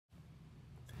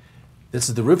This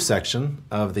is the roof section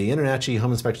of the InterNACHI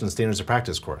Home Inspection Standards of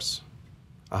Practice course.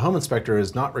 A home inspector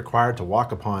is not required to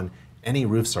walk upon any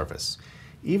roof surface,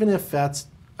 even if that's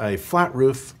a flat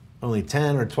roof only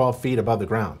 10 or 12 feet above the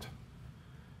ground.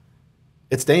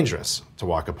 It's dangerous to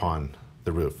walk upon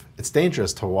the roof. It's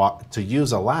dangerous to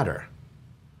use a ladder.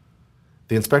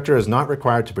 The inspector is not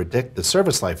required to predict the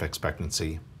service life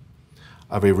expectancy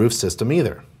of a roof system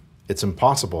either. It's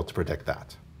impossible to predict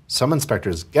that. Some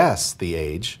inspectors guess the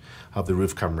age of the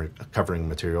roof covering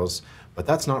materials, but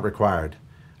that's not required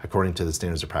according to the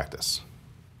standards of practice.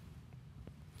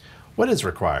 What is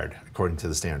required according to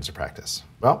the standards of practice?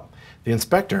 Well, the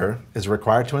inspector is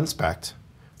required to inspect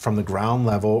from the ground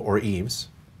level or eaves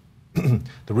the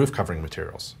roof covering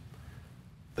materials,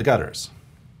 the gutters,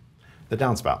 the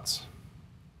downspouts,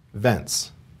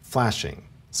 vents, flashing,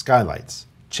 skylights,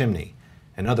 chimney,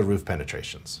 and other roof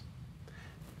penetrations,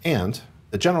 and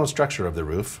the general structure of the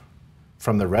roof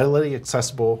from the readily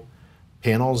accessible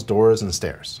panels, doors, and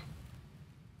stairs.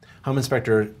 Home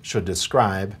inspector should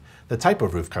describe the type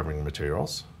of roof covering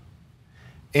materials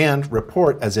and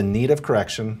report as in need of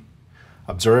correction,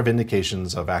 observe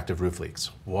indications of active roof leaks.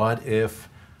 What if,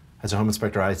 as a home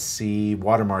inspector, I see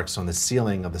watermarks on the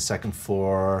ceiling of the second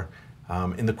floor,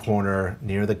 in the corner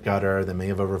near the gutter that may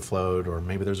have overflowed, or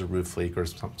maybe there's a roof leak or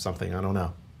something, I don't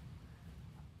know.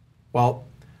 Well,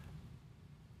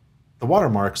 the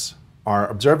watermarks are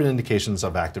observed indications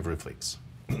of active roof leaks.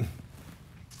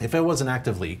 If it was an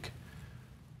active leak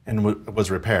and was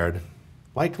repaired,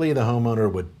 likely the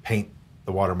homeowner would paint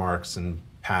the watermarks and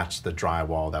patch the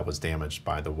drywall that was damaged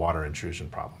by the water intrusion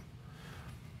problem.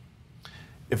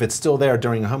 If it's still there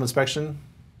during a home inspection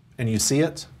and you see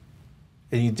it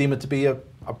and you deem it to be a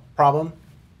problem,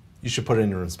 you should put it in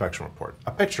your inspection report.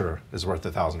 A picture is worth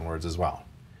 1,000 words as well.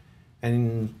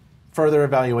 And further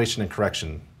evaluation and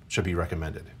correction should be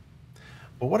recommended.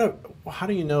 But how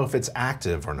do you know if it's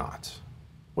active or not?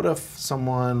 What if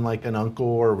someone like an uncle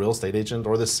or a real estate agent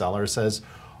or the seller says,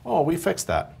 oh, we fixed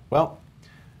that? Well,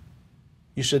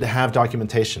 you should have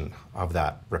documentation of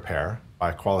that repair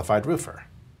by a qualified roofer.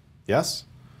 Yes?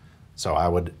 So I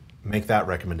would make that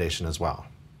recommendation as well.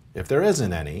 If there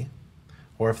isn't any,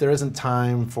 or if there isn't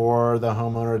time for the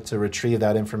homeowner to retrieve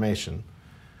that information,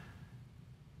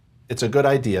 it's a good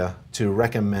idea to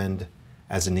recommend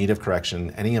as in need of correction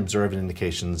any observed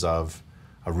indications of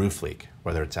a roof leak,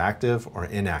 whether it's active or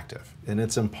inactive. And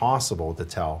it's impossible to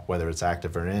tell whether it's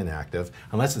active or inactive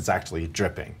unless it's actually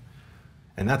dripping.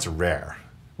 And that's rare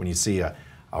when you see a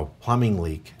plumbing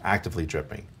leak actively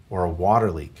dripping or a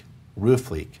water leak, roof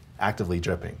leak actively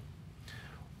dripping.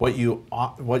 What you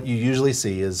usually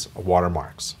see is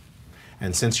watermarks.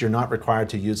 And since you're not required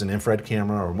to use an infrared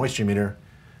camera or moisture meter,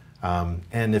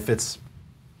 and if it's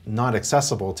not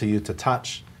accessible to you to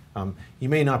touch, you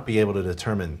may not be able to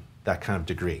determine that kind of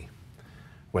degree,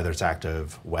 whether it's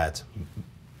active, wet,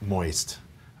 moist,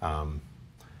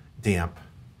 damp.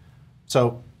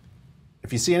 So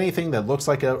if you see anything that looks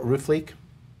like a roof leak,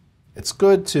 it's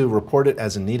good to report it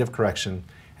as in need of correction,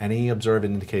 any observed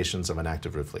indications of an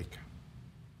active roof leak.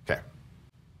 Okay.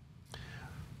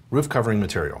 Roof covering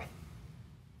material.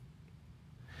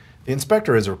 The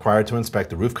inspector is required to inspect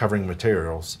the roof covering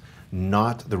materials,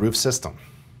 not the roof system.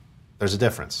 There's a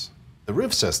difference. The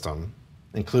roof system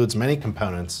includes many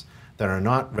components that are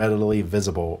not readily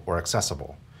visible or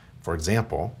accessible. For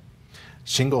example,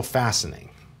 shingle fastening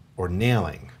or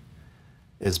nailing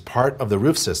is part of the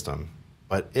roof system,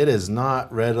 but it is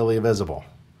not readily visible.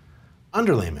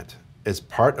 Underlayment is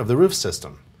part of the roof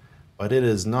system, but it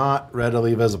is not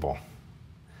readily visible.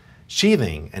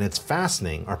 Sheathing and its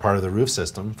fastening are part of the roof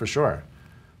system for sure,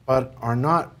 but are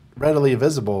not readily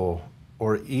visible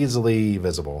or easily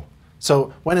visible.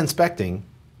 So when inspecting,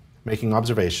 making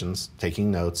observations, taking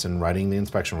notes, and writing the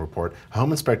inspection report, a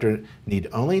home inspector need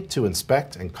only to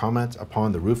inspect and comment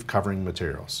upon the roof covering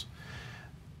materials.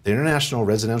 The International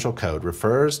Residential Code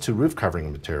refers to roof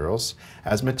covering materials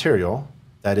as material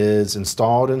that is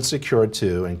installed and secured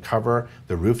to and cover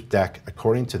the roof deck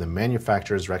according to the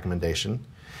manufacturer's recommendation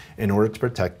in order to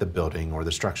protect the building or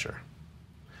the structure.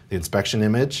 The inspection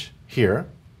image here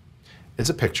is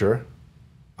a picture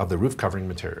of the roof covering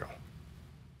material.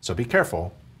 So be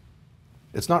careful.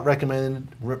 It's not recommended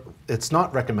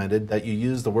that you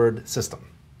use the word system.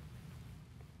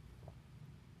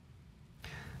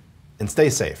 And stay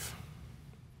safe.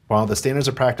 While the standards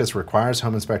of practice requires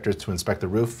home inspectors to inspect the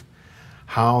roof,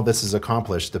 how this is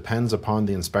accomplished depends upon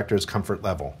the inspector's comfort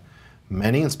level.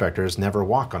 Many inspectors never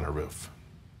walk on a roof.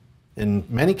 In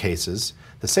many cases,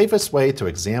 the safest way to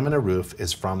examine a roof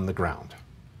is from the ground.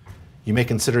 You may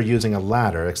consider using a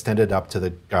ladder extended up to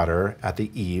the gutter at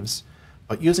the eaves,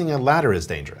 But using a ladder is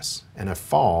dangerous, and a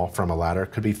fall from a ladder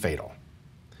could be fatal.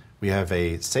 We have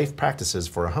a Safe Practices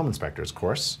for Home Inspectors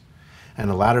course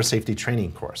and a ladder safety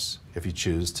training course if you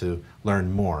choose to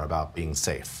learn more about being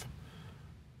safe.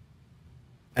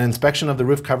 An inspection of the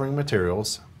roof covering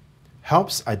materials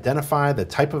helps identify the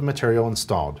type of material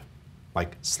installed,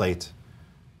 like slate,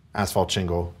 asphalt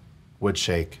shingle, wood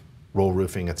shake, roll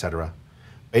roofing, etc.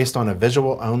 Based on a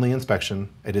visual-only inspection,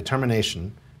 a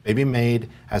determination may be made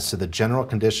as to the general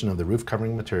condition of the roof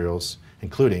covering materials,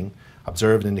 including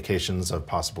observed indications of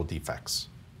possible defects.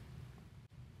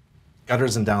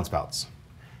 Gutters and downspouts.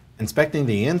 Inspecting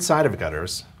the inside of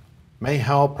gutters may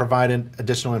help provide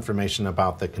additional information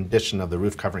about the condition of the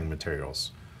roof covering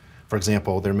materials. For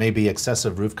example, there may be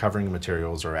excessive roof covering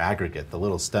materials or aggregate, the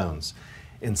little stones,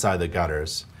 inside the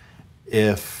gutters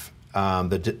if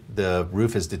the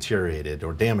roof is deteriorated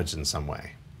or damaged in some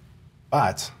way.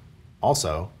 But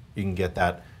also, you can get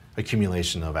that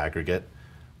accumulation of aggregate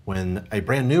when a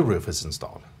brand new roof is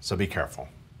installed, so be careful.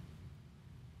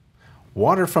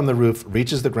 Water from the roof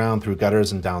reaches the ground through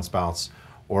gutters and downspouts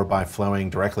or by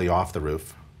flowing directly off the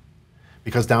roof.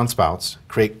 Because downspouts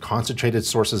create concentrated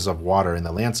sources of water in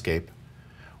the landscape,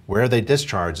 where they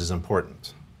discharge is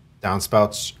important.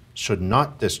 Downspouts should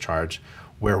not discharge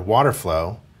where water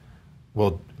flow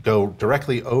will go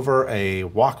directly over a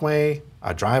walkway,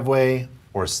 a driveway,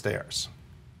 or stairs.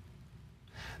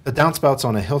 The downspouts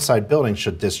on a hillside building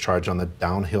should discharge on the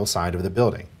downhill side of the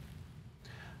building.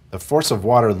 The force of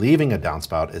water leaving a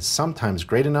downspout is sometimes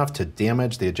great enough to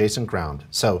damage the adjacent ground,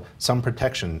 so some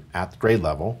protection at grade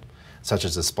level, such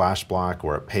as a splash block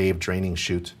or a paved draining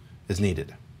chute, is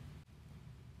needed.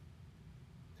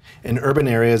 In urban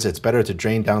areas, it's better to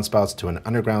drain downspouts to an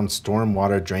underground storm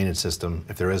water drainage system,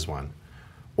 if there is one,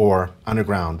 or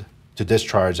underground to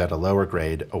discharge at a lower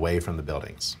grade away from the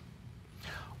buildings.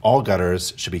 All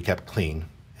gutters should be kept clean,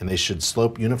 and they should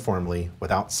slope uniformly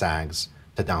without sags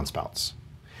to downspouts.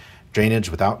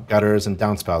 Drainage without gutters and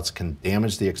downspouts can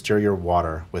damage the exterior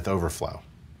water with overflow.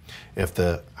 If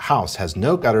the house has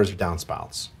no gutters or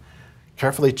downspouts,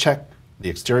 carefully check the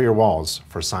exterior walls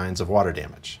for signs of water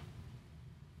damage.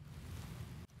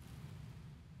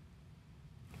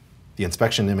 The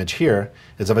inspection image here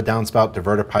is of a downspout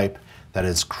diverter pipe that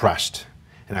is crushed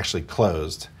and actually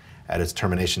closed at its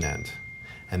termination end,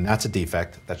 and that's a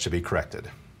defect that should be corrected.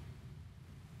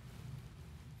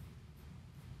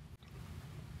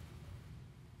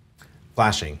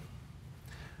 Flashing.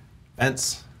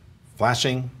 Vents,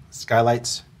 flashing,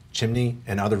 skylights, chimney,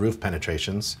 and other roof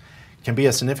penetrations can be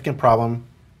a significant problem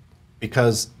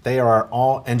because they are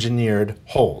all engineered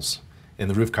holes in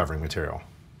the roof covering material.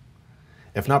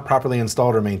 If not properly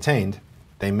installed or maintained,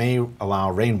 they may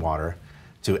allow rainwater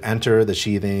to enter the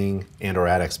sheathing and or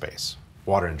attic space,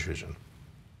 water intrusion.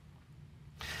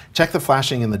 Check the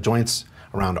flashing in the joints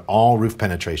around all roof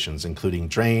penetrations, including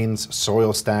drains,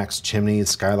 soil stacks, chimneys,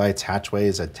 skylights,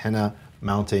 hatchways, antenna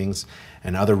mountings,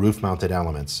 and other roof-mounted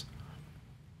elements.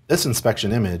 This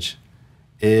inspection image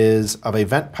is of a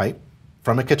vent pipe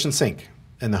from a kitchen sink,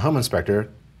 and the home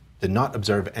inspector did not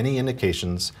observe any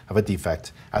indications of a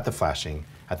defect at the flashing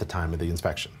at the time of the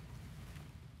inspection.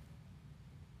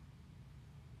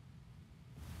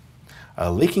 A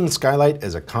leaking skylight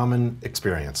is a common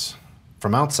experience.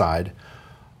 From outside,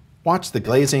 watch the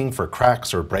glazing for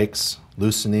cracks or breaks,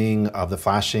 loosening of the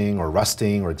flashing or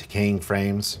rusting or decaying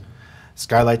frames.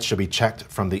 Skylights should be checked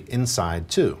from the inside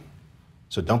too.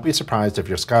 So don't be surprised if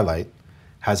your skylight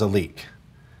has a leak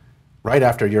right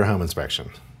after your home inspection.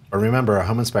 But remember, a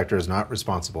home inspector is not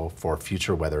responsible for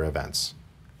future weather events.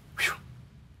 Whew.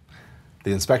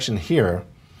 The inspection here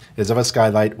is of a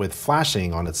skylight with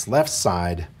flashing on its left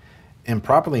side,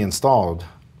 improperly installed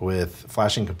with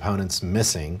flashing components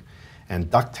missing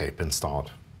and duct tape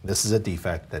installed. This is a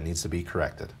defect that needs to be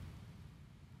corrected.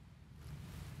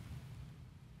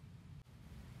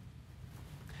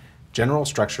 General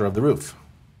structure of the roof.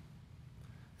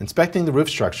 Inspecting the roof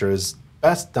structure is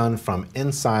best done from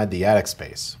inside the attic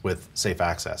space with safe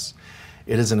access.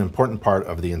 It is an important part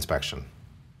of the inspection.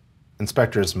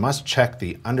 Inspectors must check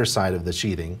the underside of the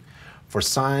sheathing for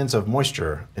signs of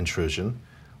moisture intrusion,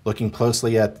 looking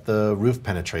closely at the roof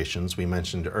penetrations we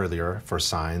mentioned earlier for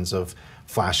signs of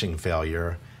flashing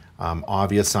failure,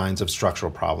 obvious signs of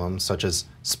structural problems such as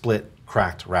split,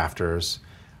 cracked rafters,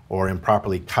 or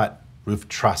improperly cut roof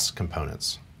truss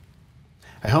components.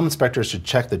 A home inspector should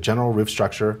check the general roof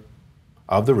structure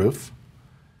of the roof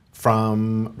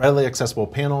from readily accessible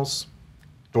panels,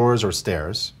 doors, or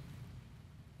stairs,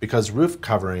 because roof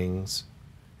coverings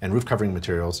and roof covering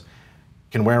materials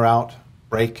can wear out,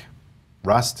 break,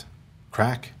 rust,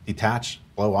 crack, detach,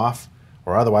 blow off,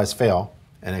 or otherwise fail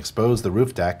and expose the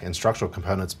roof deck and structural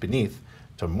components beneath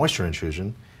to moisture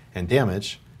intrusion and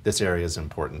damage, this area is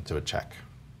important to check.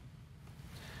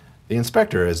 The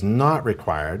inspector is not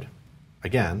required,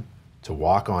 again, to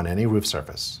walk on any roof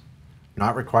surface,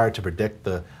 not required to predict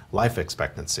the life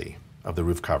expectancy of the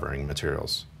roof covering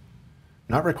materials,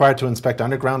 not required to inspect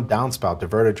underground downspout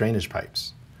diverter drainage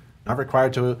pipes, not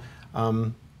required to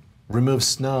remove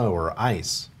snow or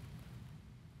ice,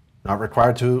 not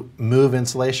required to move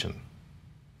insulation,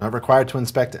 not required to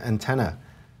inspect antenna,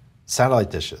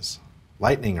 satellite dishes,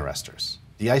 lightning arresters,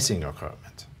 de-icing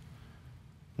equipment,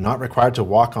 not required to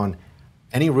walk on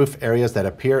any roof areas that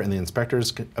appear in the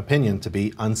inspector's opinion to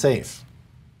be unsafe,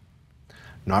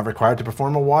 not required to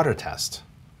perform a water test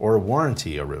or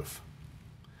warranty a roof,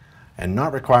 and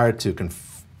not required to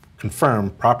confirm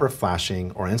proper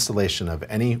flashing or installation of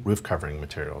any roof covering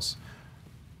materials.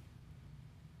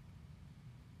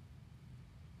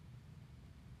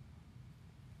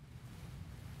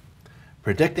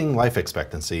 Predicting life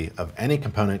expectancy of any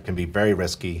component can be very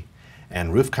risky,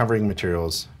 and roof covering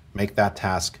materials make that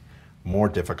task more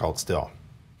difficult still.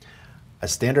 A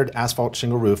standard asphalt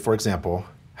shingle roof, for example,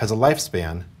 has a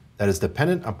lifespan that is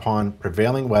dependent upon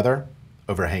prevailing weather,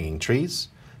 overhanging trees,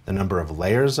 the number of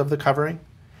layers of the covering,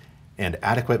 and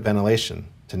adequate ventilation,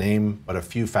 to name but a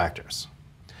few factors.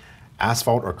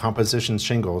 Asphalt or composition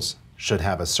shingles should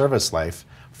have a service life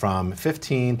from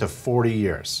 15 to 40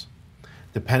 years,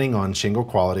 depending on shingle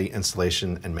quality,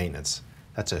 installation, and maintenance.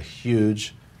 That's a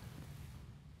huge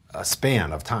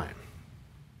span of time.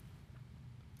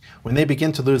 When they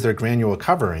begin to lose their granule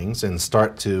coverings and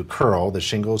start to curl, the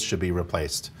shingles should be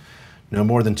replaced. No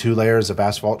more than 2 layers of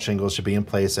asphalt shingles should be in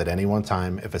place at any one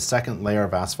time. If a second layer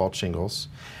of asphalt shingles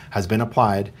has been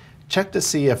applied, check to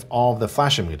see if all of the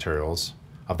flashing materials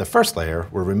of the first layer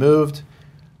were removed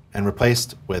and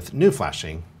replaced with new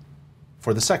flashing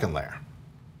for the second layer.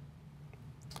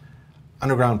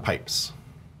 Underground pipes.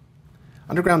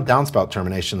 Underground downspout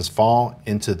terminations fall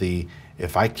into the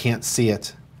 "if I can't see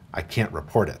it, I can't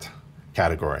report it"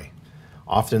 category.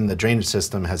 Often the drainage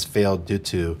system has failed due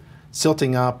to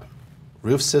silting up,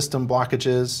 roof system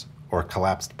blockages, or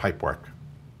collapsed pipework.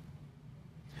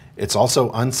 It's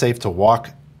also unsafe to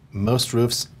walk most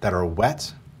roofs that are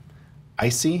wet,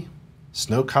 icy,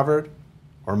 snow-covered,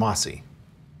 or mossy.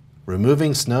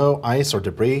 Removing snow, ice, or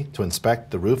debris to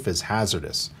inspect the roof is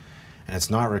hazardous, and it's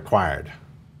not required.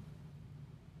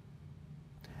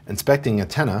 Inspecting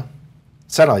antenna,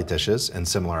 satellite dishes, and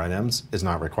similar items is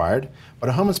not required, but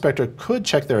a home inspector could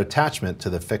check their attachment to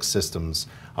the fixed systems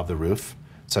of the roof,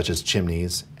 such as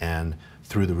chimneys and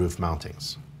through-the-roof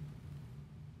mountings.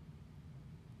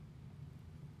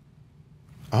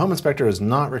 A home inspector is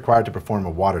not required to perform a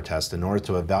water test in order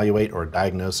to evaluate or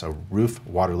diagnose a roof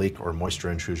water leak or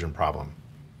moisture intrusion problem.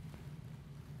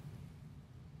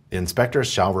 The inspector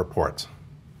shall report,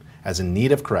 as in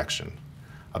need of correction,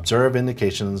 observe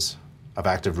indications of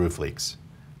active roof leaks.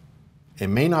 It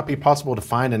may not be possible to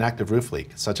find an active roof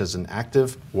leak, such as an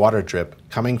active water drip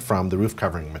coming from the roof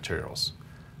covering materials,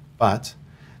 but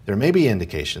there may be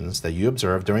indications that you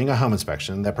observe during a home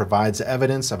inspection that provides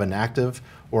evidence of an active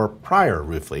or prior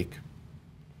roof leak.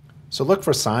 So look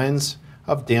for signs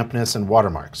of dampness and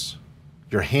watermarks.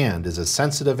 Your hand is a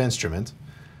sensitive instrument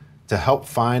to help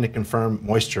find and confirm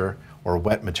moisture or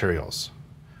wet materials.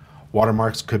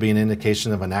 Watermarks could be an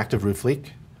indication of an active roof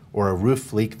leak or a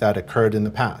roof leak that occurred in the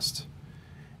past.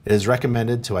 It is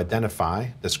recommended to identify,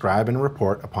 describe, and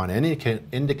report upon any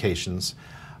indications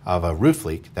of a roof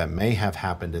leak that may have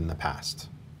happened in the past.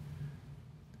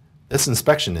 This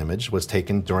inspection image was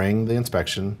taken during the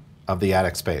inspection of the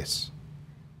attic space.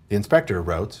 The inspector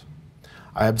wrote,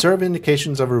 "I observe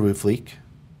indications of a roof leak.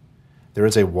 There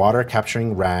is a water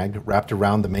capturing rag wrapped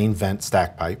around the main vent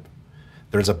stack pipe.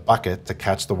 There's a bucket to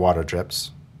catch the water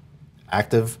drips.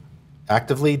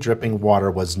 Actively dripping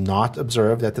water was not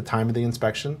observed at the time of the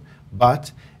inspection,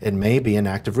 but it may be an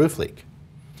active roof leak.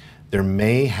 There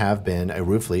may have been a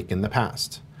roof leak in the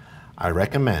past. I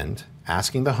recommend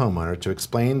asking the homeowner to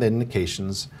explain the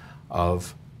indications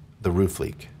of the roof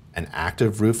leak. An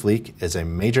active roof leak is a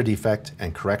major defect,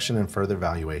 and correction and further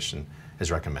evaluation is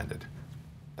recommended."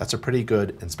 That's a pretty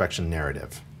good inspection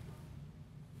narrative.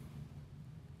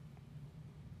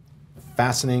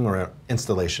 Fastening or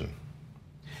installation.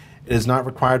 It is not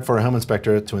required for a home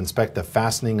inspector to inspect the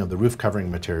fastening of the roof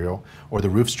covering material or the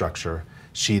roof structure,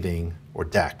 sheathing, or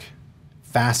deck.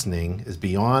 Fastening is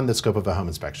beyond the scope of a home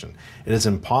inspection. It is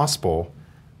impossible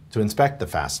to inspect the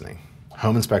fastening.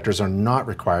 Home inspectors are not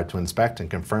required to inspect and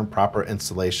confirm proper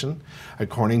installation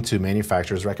according to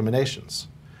manufacturer's recommendations.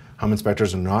 Home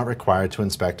inspectors are not required to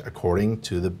inspect according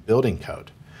to the building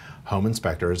code. Home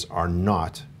inspectors are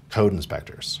not code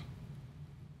inspectors.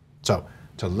 So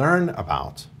to learn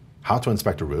about how to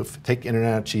inspect a roof, take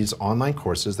Internet Archie's online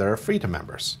courses that are free to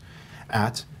members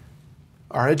at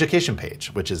our education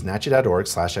page, which is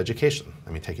nachi.org/education.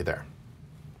 Let me take you there.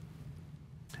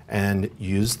 And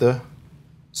use the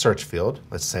search field.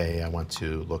 Let's say I want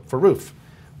to look for roof.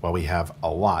 Well, we have a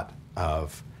lot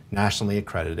of nationally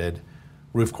accredited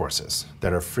roof courses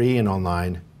that are free and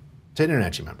online to Internet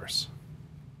Archie members.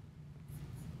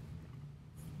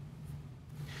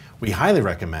 We highly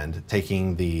recommend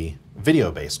taking the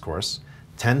video-based course,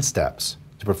 10 Steps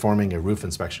to Performing a Roof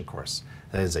Inspection Course.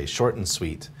 That is a short and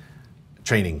sweet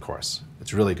training course.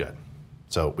 It's really good.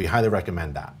 So we highly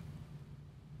recommend that.